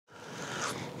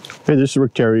Hey, this is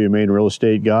Rick Theriault, Maine Real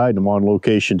Estate Guide. I'm on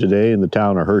location today in the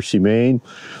town of Hersey, Maine,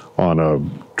 on a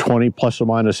 20 plus or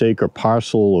minus acre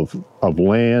parcel of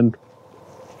land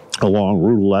along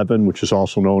Route 11, which is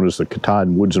also known as the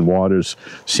Katahdin Woods and Waters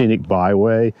Scenic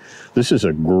Byway. This is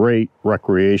a great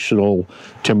recreational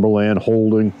timberland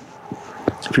holding.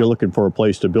 If you're looking for a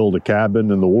place to build a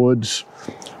cabin in the woods,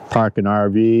 park an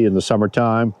RV in the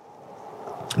summertime,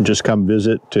 just come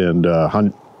visit and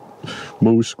hunt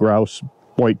moose, grouse,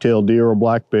 white-tailed deer, or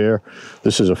black bear.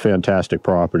 This is a fantastic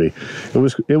property.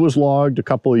 It was logged a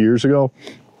couple of years ago,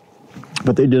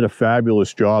 but they did a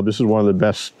fabulous job. This is one of the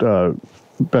best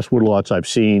woodlots I've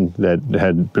seen that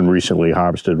had been recently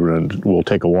harvested, and we'll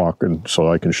take a walk and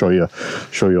so I can show you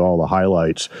all the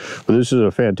highlights. But this is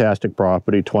a fantastic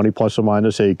property, 20 plus or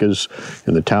minus acres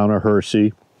in the town of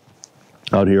Hersey,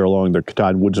 out here along the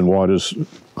Katahdin Woods and Waters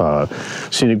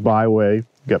Scenic Byway.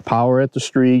 Got power at the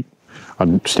street.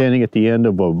 I'm standing at the end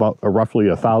of about roughly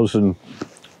 1,000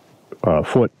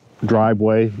 foot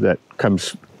driveway that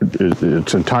comes,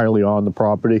 it's entirely on the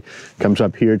property, comes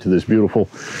up here to this beautiful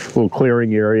little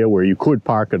clearing area where you could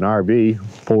park an RV,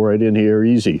 pull right in here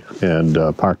easy and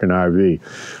park an RV.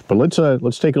 But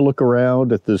let's take a look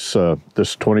around at this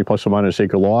 20 plus or minus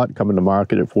acre lot coming to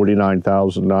market at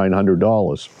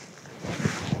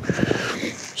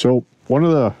 $49,900. So one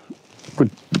of the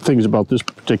good things about this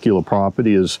particular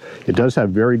property is it does have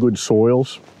very good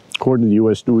soils. According to the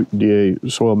USDA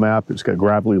soil map, it's got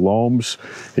gravelly loams,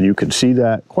 and you can see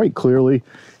that quite clearly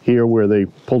here where they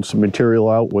pulled some material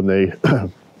out when they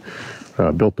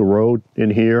built the road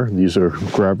in here. These are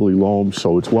gravelly loams,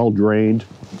 so it's well drained.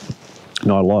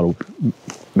 Not a lot of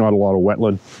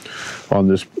wetland on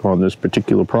this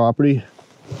particular property.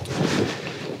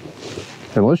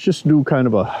 And let's just do kind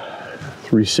of a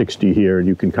 360 here, and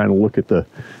you can kind of look at the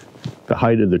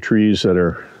height of the trees that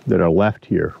are left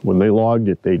here. When they logged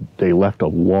it, they left a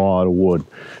lot of wood.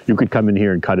 You could come in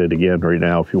here and cut it again right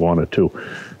now if you wanted to.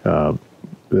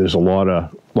 There's a lot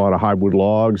of hardwood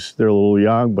logs. They're a little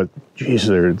young, but geez,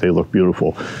 they look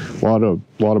beautiful. A lot of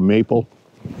maple.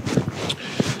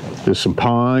 There's some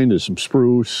pine. There's some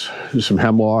spruce. There's some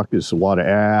hemlock. There's a lot of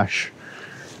ash.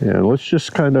 And let's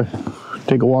just kind of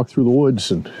take a walk through the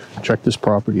woods and check this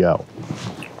property out.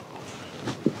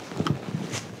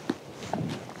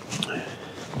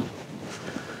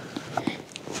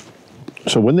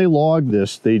 So when they logged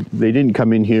this, they didn't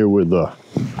come in here with a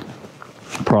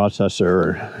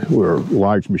processor or a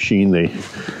large machine. It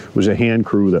was a hand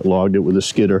crew that logged it with a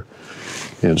skidder.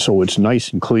 And so it's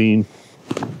nice and clean.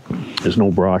 There's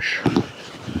no brush,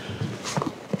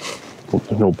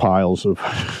 no piles of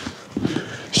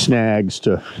snags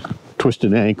to twist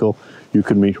an ankle. You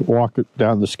can walk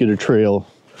down the skidder trail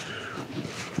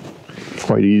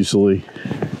quite easily.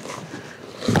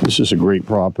 This is a great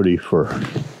property for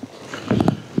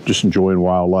just enjoying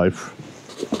wildlife.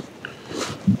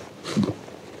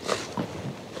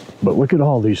 But look at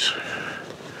all these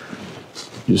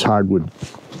hardwood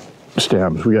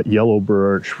stems. We got yellow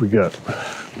birch, we got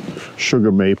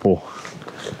sugar maple,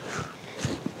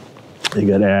 you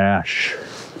got ash.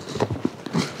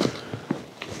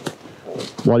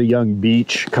 A lot of young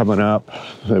beech coming up,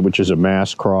 which is a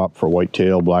mass crop for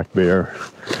whitetail, black bear,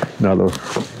 and other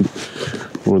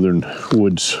northern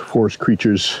woods forest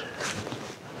creatures.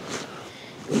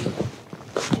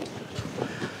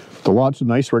 The lot's a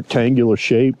nice rectangular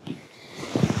shape.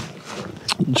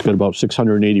 It's got about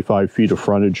 685 feet of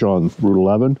frontage on Route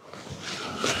 11.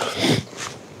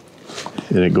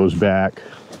 And it goes back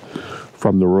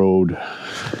from the road,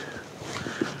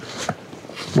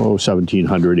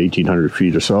 1,700, 1,800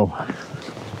 feet or so.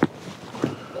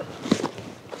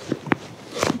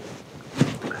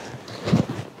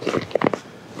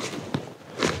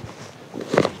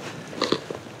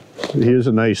 Here's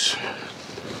a nice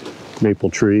maple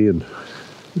tree, and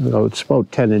it's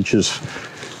about 10 inches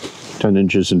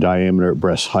in diameter at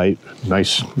breast height.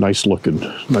 Nice looking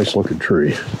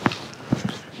tree.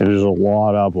 And there's a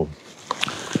lot of them.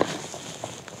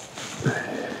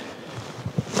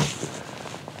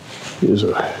 Here's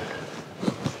a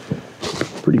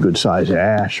pretty good size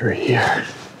ash right here.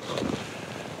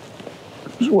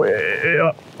 It's way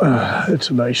up.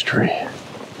 It's a nice tree.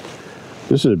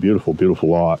 This is a beautiful, beautiful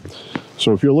lot.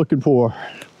 So if you're looking for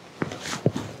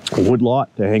a wood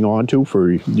lot to hang on to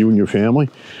for you and your family,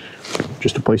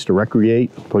 just a place to recreate,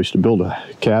 a place to build a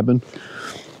cabin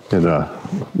in a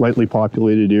lightly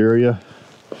populated area,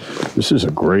 this is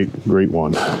a great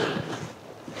one.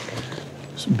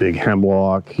 It's a big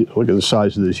hemlock. Look at the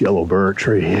size of this yellow birch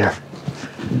right here.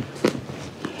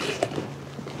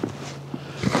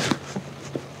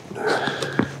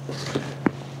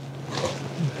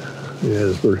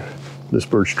 Yeah, this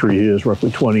birch tree here is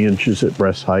roughly 20 inches at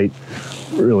breast height.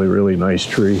 Really, really nice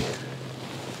tree.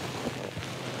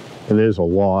 And there's a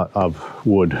lot of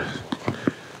wood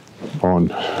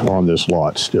on this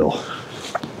lot still.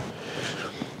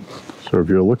 So if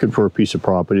you're looking for a piece of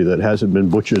property that hasn't been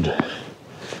butchered,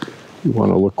 you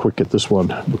want to look quick at this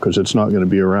one because it's not going to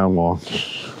be around long.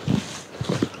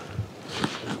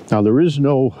 Now there is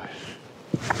no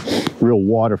real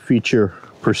water feature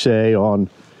per se on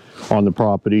the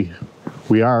property.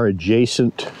 We are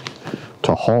adjacent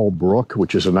to Hall Brook,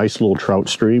 which is a nice little trout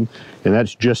stream, and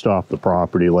that's just off the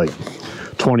property, like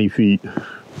 20 feet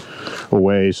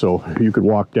away. So you could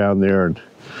walk down there and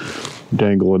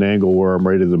dangle an angleworm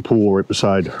right in the pool right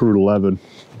beside Route 11. You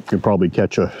could probably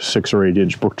catch a 6 or 8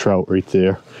 inch brook trout right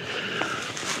there.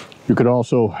 You could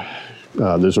also,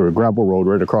 there's a gravel road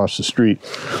right across the street.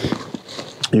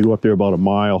 You go up there about a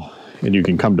mile and you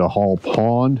can come to Hall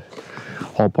Pond.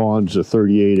 Hall Pond's a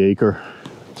 38-acre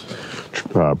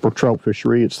brook trout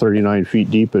fishery. It's 39 feet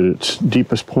deep at its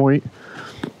deepest point,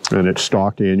 and it's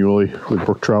stocked annually with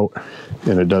brook trout,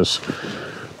 and it does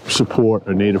support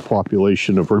a native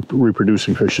population of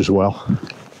reproducing fish as well.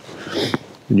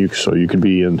 And so you could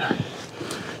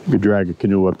drag a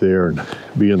canoe up there and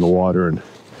be in the water in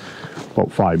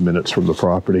about 5 minutes from the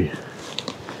property.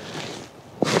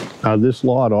 This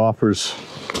lot offers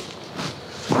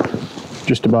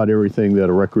just about everything that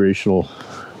a recreational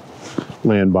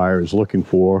land buyer is looking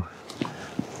for: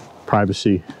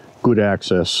 privacy, good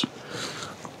access,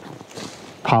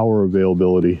 power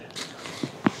availability,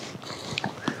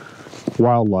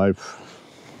 wildlife,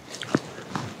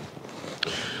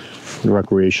 and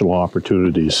recreational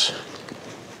opportunities.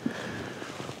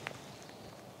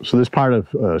 So this part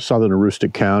of southern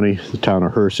Aroostook County, the town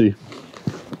of Hersey,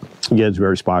 again, it's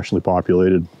very sparsely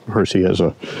populated. Hersey has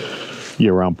a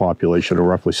year-round population of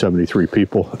roughly 73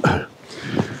 people.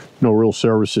 No real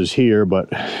services here,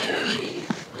 but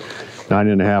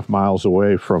 9.5 miles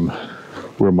away from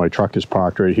where my truck is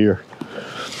parked right here,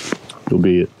 you'll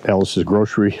be at Ellis's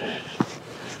Grocery,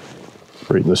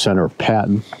 right in the center of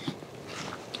Patten.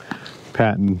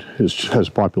 Patten has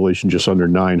a population just under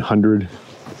 900.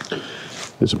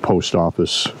 There's a post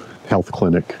office, health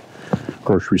clinic,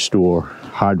 grocery store,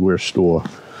 hardware store,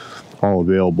 all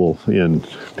available in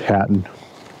Patten.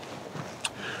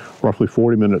 Roughly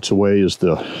 40 minutes away is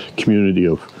the community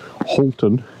of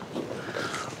Holton.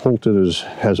 Holton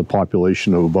has a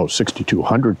population of about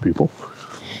 6,200 people.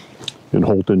 In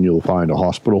Holton, you'll find a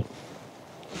hospital,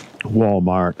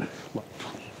 Walmart.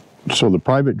 So the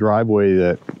private driveway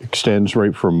that extends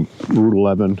right from Route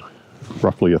 11,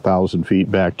 roughly 1,000 feet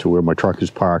back to where my truck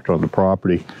is parked on the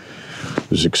property,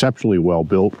 is exceptionally well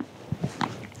built.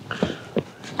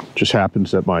 Just happens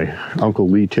that my Uncle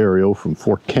Lee Theriault from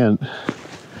Fort Kent,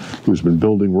 who's been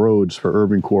building roads for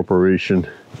Irving Corporation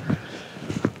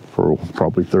for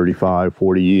probably 35,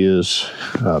 40 years,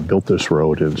 built this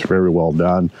road, and it's very well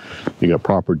done. You got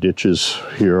proper ditches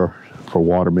here for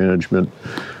water management,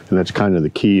 and that's kind of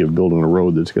the key of building a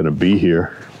road that's going to be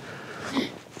here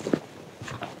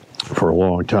for a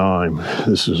long time.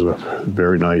 This is a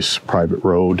very nice private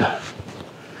road.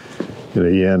 And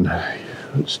again,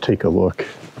 let's take a look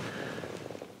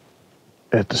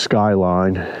at the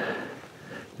skyline.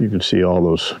 You can see all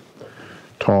those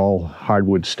tall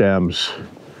hardwood stems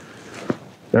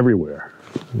everywhere.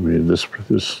 I mean, this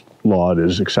lot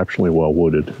is exceptionally well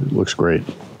wooded. It looks great.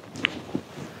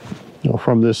 Now,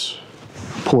 from this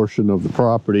portion of the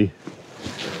property,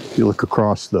 you look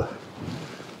across the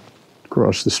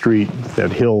street,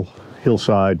 that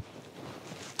hillside,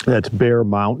 that's Bear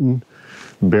Mountain.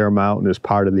 Bear Mountain is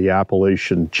part of the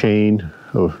Appalachian chain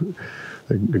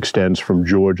it extends from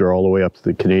Georgia all the way up to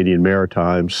the Canadian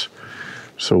Maritimes.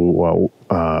 So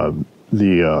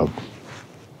the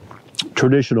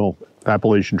traditional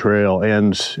Appalachian Trail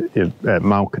ends at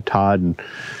Mount Katahdin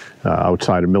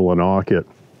outside of Millinocket.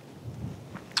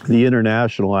 The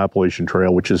International Appalachian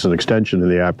Trail, which is an extension of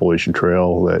the Appalachian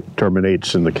Trail that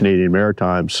terminates in the Canadian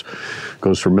Maritimes,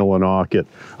 goes from Millinocket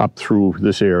up through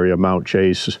this area, Mount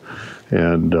Chase,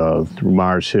 and through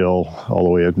Mars Hill, all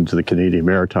the way up into the Canadian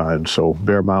Maritimes. So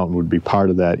Bear Mountain would be part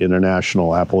of that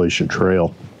International Appalachian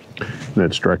Trail, and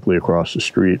that's directly across the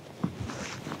street.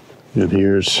 And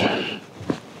here's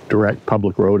direct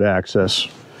public road access,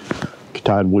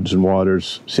 Katahdin Woods and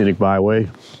Waters Scenic Byway,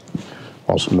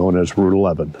 also known as Route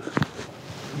 11.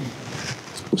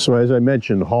 So as I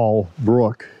mentioned, Hall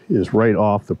Brook is right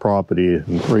off the property,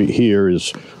 and right here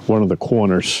is one of the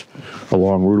corners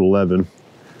along Route 11.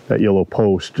 That yellow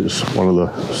post is one of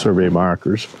the survey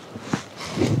markers.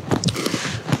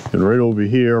 And right over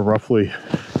here, roughly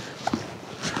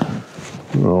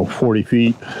 40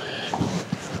 feet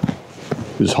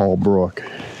is Hall Brook.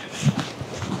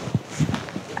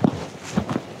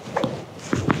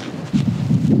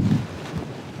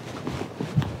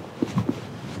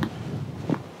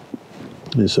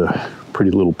 There's a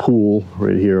pretty little pool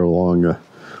right here along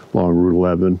Route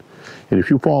 11. And if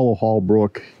you follow Hall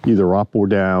Brook either up or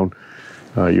down,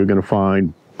 you're going to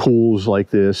find pools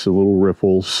like this and little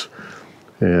riffles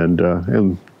and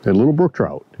little brook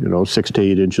trout, 6 to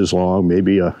 8 inches long.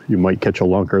 Maybe you might catch a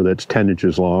lunker that's 10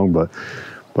 inches long, but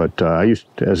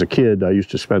as a kid, I used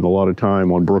to spend a lot of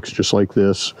time on brooks just like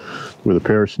this with a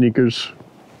pair of sneakers,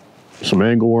 some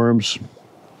angleworms,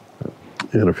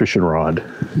 and a fishing rod,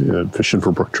 and fishing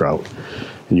for brook trout.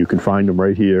 And you can find them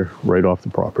right here, right off the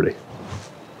property.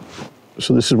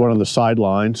 So this is one of the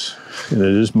sidelines, and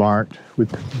it is marked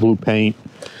with blue paint.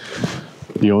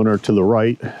 The owner to the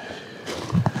right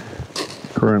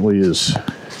currently is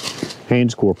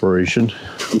Haynes Corporation,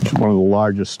 which is one of the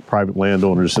largest private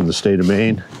landowners in the state of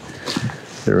Maine.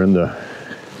 They're in the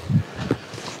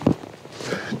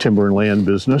timber and land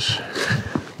business.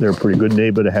 They're a pretty good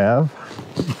neighbor to have.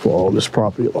 Follow this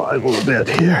property line a little bit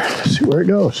here, see where it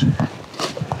goes.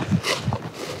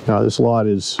 Now this lot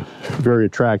is a very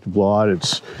attractive lot.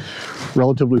 It's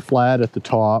relatively flat at the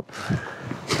top,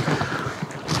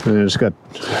 and it's got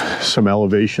some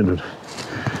elevation and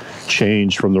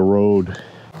change from the road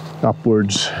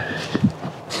upwards.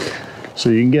 So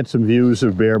you can get some views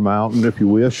of Bear Mountain if you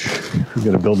wish. If you're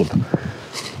going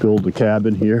to build a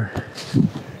cabin here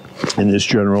in this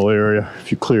general area,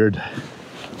 if you cleared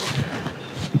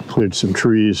some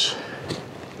trees,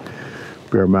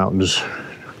 Bear Mountain's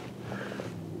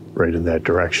right in that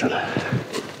direction.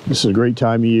 This is a great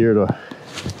time of year to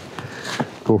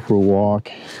go for a walk.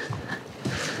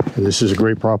 And this is a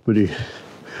great property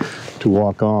to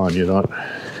walk on. You're not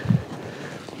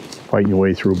fighting your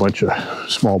way through a bunch of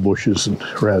small bushes and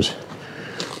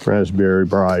raspberry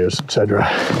briars, etc.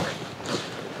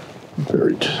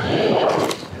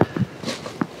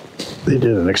 They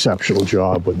did an exceptional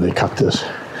job when they cut this.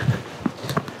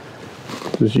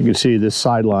 As you can see, this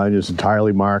sideline is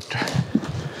entirely marked.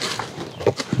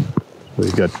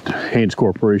 We've got Haynes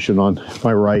Corporation on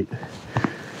my right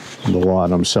and the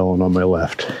lot I'm selling on my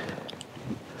left.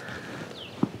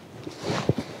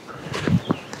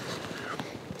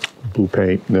 Blue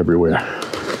paint everywhere.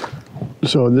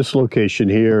 So in this location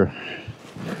here,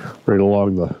 right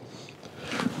along the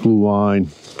blue line,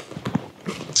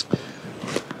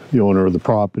 the owner of the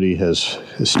property has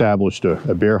established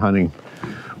a bear hunting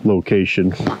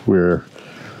location where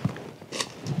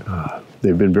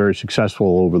they've been very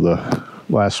successful over the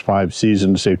last 5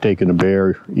 seasons. They've taken a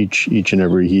bear each and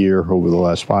every year over the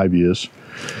last 5 years.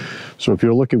 So if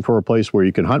you're looking for a place where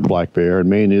you can hunt black bear, and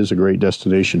Maine is a great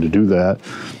destination to do that,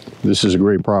 this is a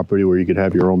great property where you could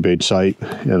have your own bait site,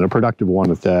 and a productive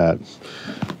one at that.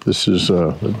 This is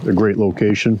a great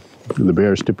location. The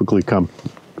bears typically come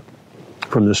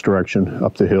from this direction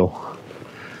up the hill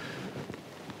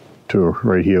to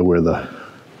right here where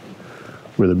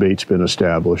the bait's been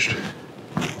established.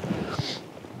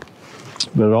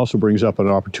 But it also brings up an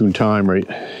opportune time, right,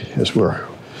 as we're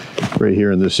right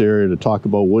here in this area, to talk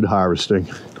about wood harvesting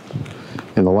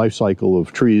and the life cycle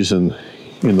of trees in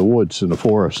the woods, in the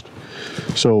forest.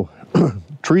 So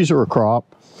trees are a crop.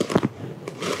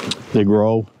 They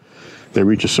grow, they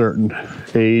reach a certain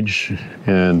age,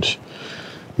 and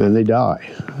then they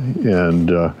die. And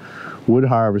wood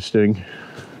harvesting,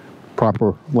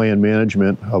 proper land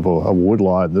management of a wood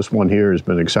lot, and this one here has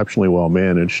been exceptionally well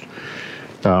managed,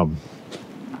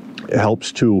 it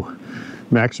helps to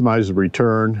maximize the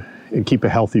return and keep a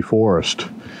healthy forest.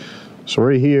 So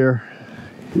right here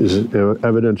is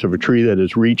evidence of a tree that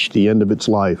has reached the end of its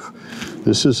life.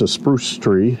 This is a spruce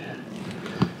tree,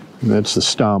 and that's the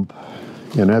stump.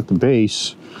 And at the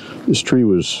base, this tree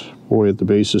was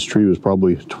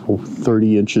probably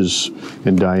 30 inches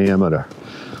in diameter.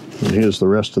 And here's the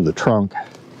rest of the trunk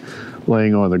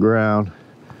laying on the ground,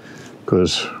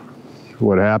 because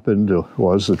what happened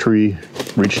was the tree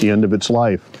reached the end of its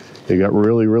life. It got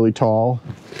really, really tall,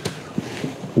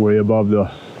 way above the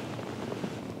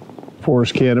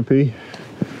forest canopy.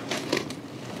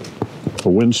 A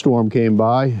windstorm came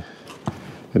by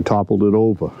and toppled it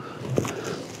over.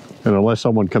 And unless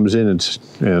someone comes in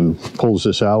and pulls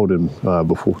this out, and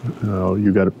before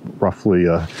you got it roughly,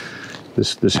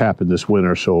 this happened this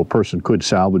winter, so a person could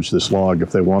salvage this log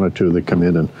if they wanted to. They come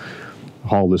in and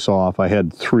haul this off. I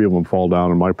had 3 of them fall down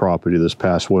on my property this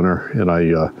past winter, and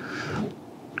I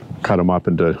cut them up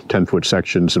into 10-foot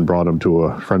sections and brought them to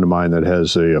a friend of mine that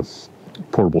has a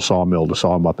portable sawmill to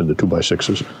saw them up into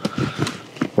 2x6s.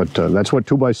 But that's what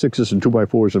 2x6s and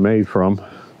 2x4s are made from,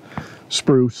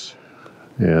 spruce.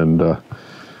 And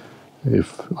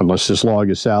unless this log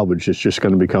is salvaged, it's just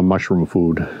going to become mushroom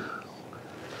food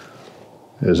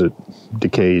as it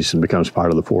decays and becomes part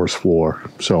of the forest floor.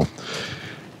 So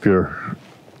to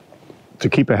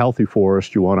keep a healthy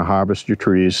forest, you want to harvest your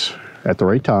trees at the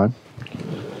right time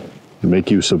and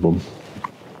make use of them.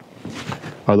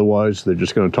 Otherwise, they're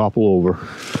just going to topple over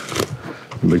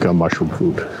and become mushroom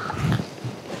food.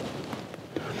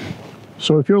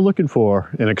 So if you're looking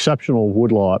for an exceptional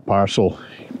woodlot parcel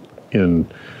in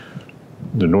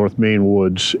the North Maine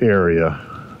Woods area,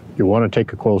 you want to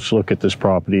take a close look at this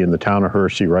property in the town of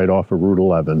Hersey, right off of Route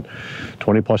 11,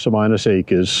 20 plus or minus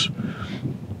acres,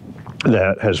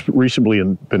 that has recently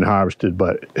been harvested,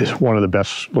 but is one of the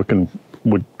best looking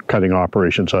wood cutting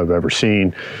operations I've ever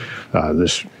seen.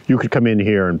 You could come in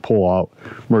here and pull out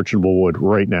merchantable wood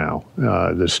right now.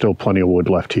 There's still plenty of wood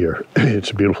left here.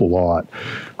 It's a beautiful lot.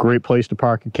 Great place to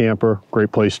park a camper,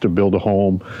 great place to build a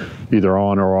home, either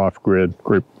on or off grid.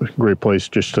 Great place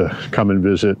just to come and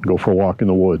visit, go for a walk in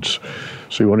the woods.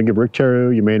 So you want to give Rick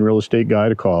Theriault, your Maine real estate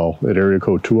guide, a call at area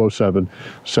code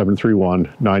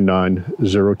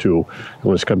 207-731-9902. And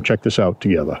let's come check this out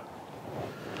together.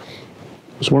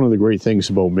 It's one of the great things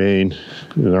about Maine,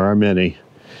 and there are many,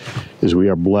 is we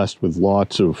are blessed with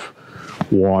lots of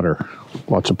water,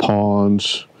 lots of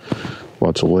ponds,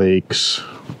 lots of lakes,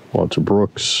 lots of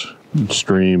brooks,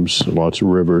 streams, lots of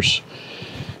rivers.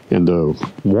 And the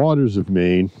waters of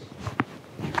Maine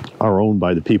are owned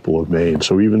by the people of Maine.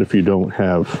 So even if you don't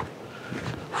have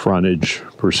frontage,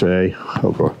 per se,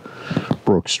 of a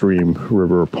brook, stream,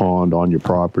 river, or pond on your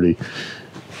property,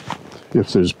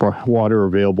 if there's water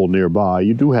available nearby,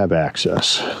 you do have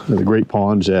access. And the Great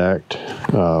Ponds Act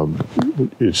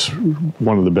is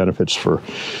one of the benefits for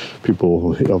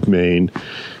people of Maine.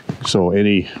 So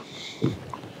any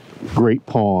great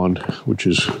pond, which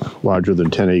is larger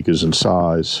than 10 acres in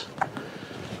size,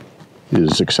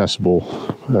 is accessible,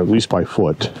 at least by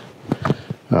foot,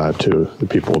 to the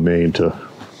people of Maine to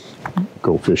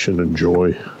go fishing,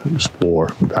 enjoy, explore,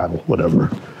 paddle,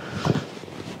 whatever.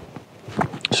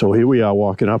 So here we are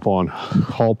walking up on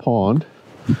Hall Pond,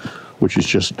 which is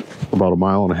just about a 1.5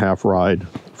 mile ride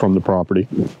from the property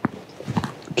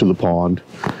to the pond.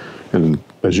 And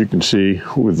as you can see,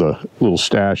 with a little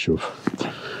stash of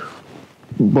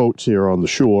boats here on the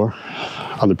shore,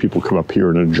 other people come up here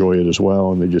and enjoy it as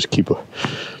well, and they just keep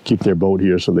their boat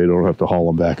here so they don't have to haul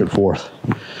them back and forth.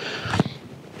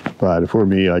 But for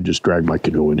me, I just drag my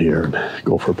canoe in here and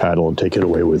go for a paddle and take it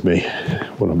away with me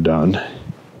when I'm done.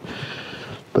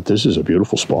 But this is a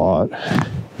beautiful spot, a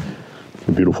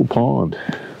beautiful pond,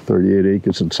 38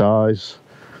 acres in size,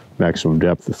 maximum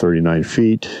depth of 39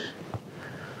 feet,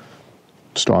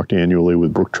 stocked annually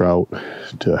with brook trout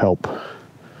to help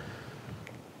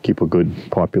keep a good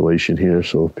population here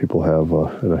so people have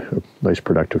a nice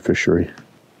productive fishery.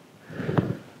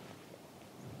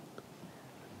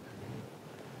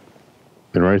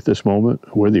 And right at this moment,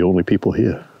 we're the only people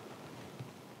here.